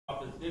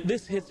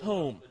This hits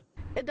home.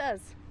 It does.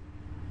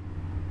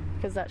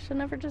 Because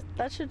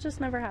that should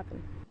just never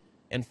happen.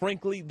 And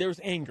frankly, there's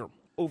anger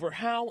over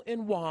how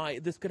and why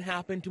this could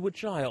happen to a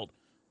child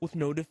with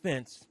no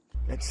defense.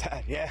 It's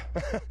sad, yeah.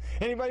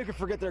 Anybody who can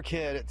forget their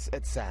kid,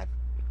 it's sad.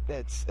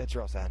 It's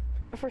real sad.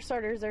 For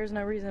starters, there's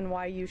no reason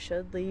why you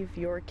should leave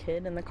your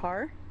kid in the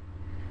car.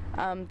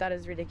 That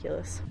is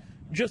ridiculous.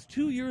 Just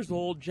 2 years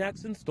old,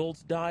 Jackson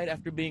Stoltz died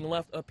after being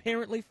left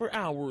apparently for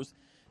hours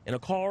in a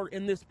car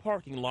in this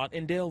parking lot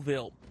in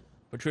Daleville.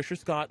 Patricia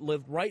Scott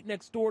lived right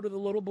next door to the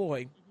little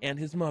boy and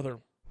his mother.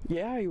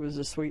 Yeah, he was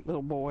a sweet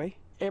little boy.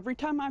 Every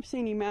time I've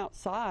seen him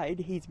outside,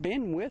 he's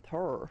been with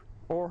her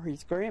or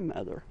his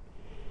grandmother.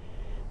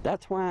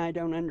 That's why I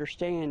don't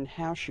understand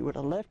how she would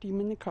have left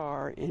him in the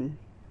car and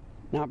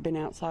not been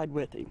outside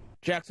with him.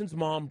 Jackson's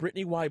mom,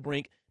 Brittany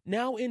Wybrink,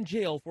 now in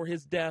jail for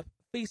his death,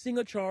 facing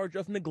a charge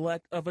of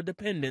neglect of a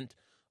dependent,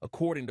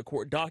 according to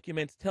court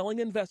documents telling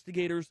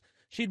investigators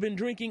she'd been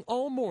drinking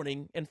all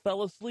morning and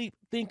fell asleep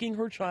thinking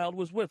her child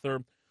was with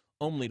her,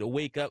 only to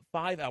wake up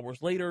 5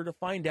 hours later to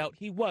find out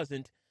he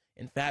wasn't.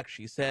 In fact,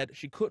 she said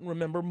she couldn't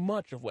remember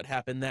much of what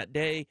happened that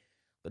day.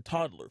 The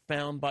toddler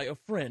found by a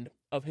friend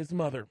of his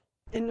mother.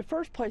 In the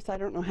first place, I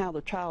don't know how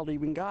the child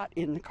even got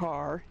in the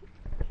car,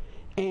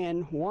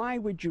 and why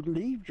would you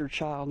leave your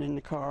child in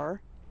the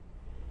car?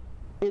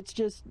 It's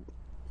just,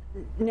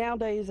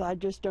 nowadays I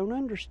just don't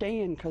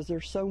understand because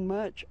there's so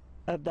much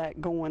of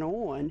that going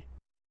on.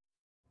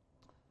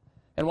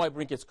 And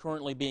Wybrink is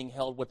currently being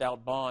held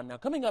without bond. Now,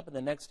 coming up in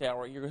the next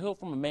hour, you're going to hear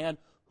from a man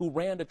who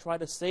ran to try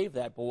to save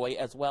that boy,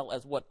 as well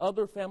as what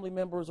other family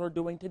members are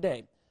doing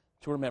today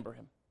to remember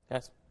him.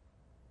 Guys?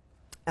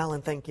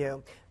 Alan, thank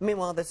you.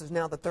 Meanwhile, this is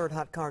now the third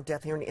hot car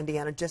death here in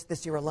Indiana just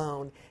this year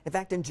alone. In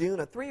fact, in June,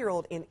 a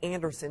 3-year-old in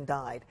Anderson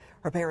died.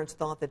 Her parents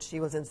thought that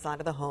she was inside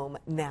of the home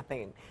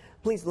napping.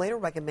 Police later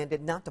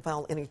recommended not to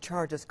file any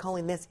charges,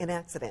 calling this an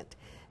accident.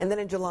 And then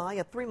in July,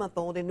 a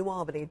 3-month-old in New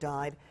Albany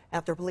died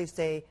after police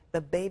say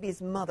the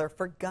baby's mother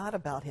forgot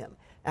about him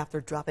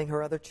after dropping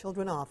her other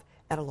children off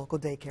at a local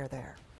daycare there.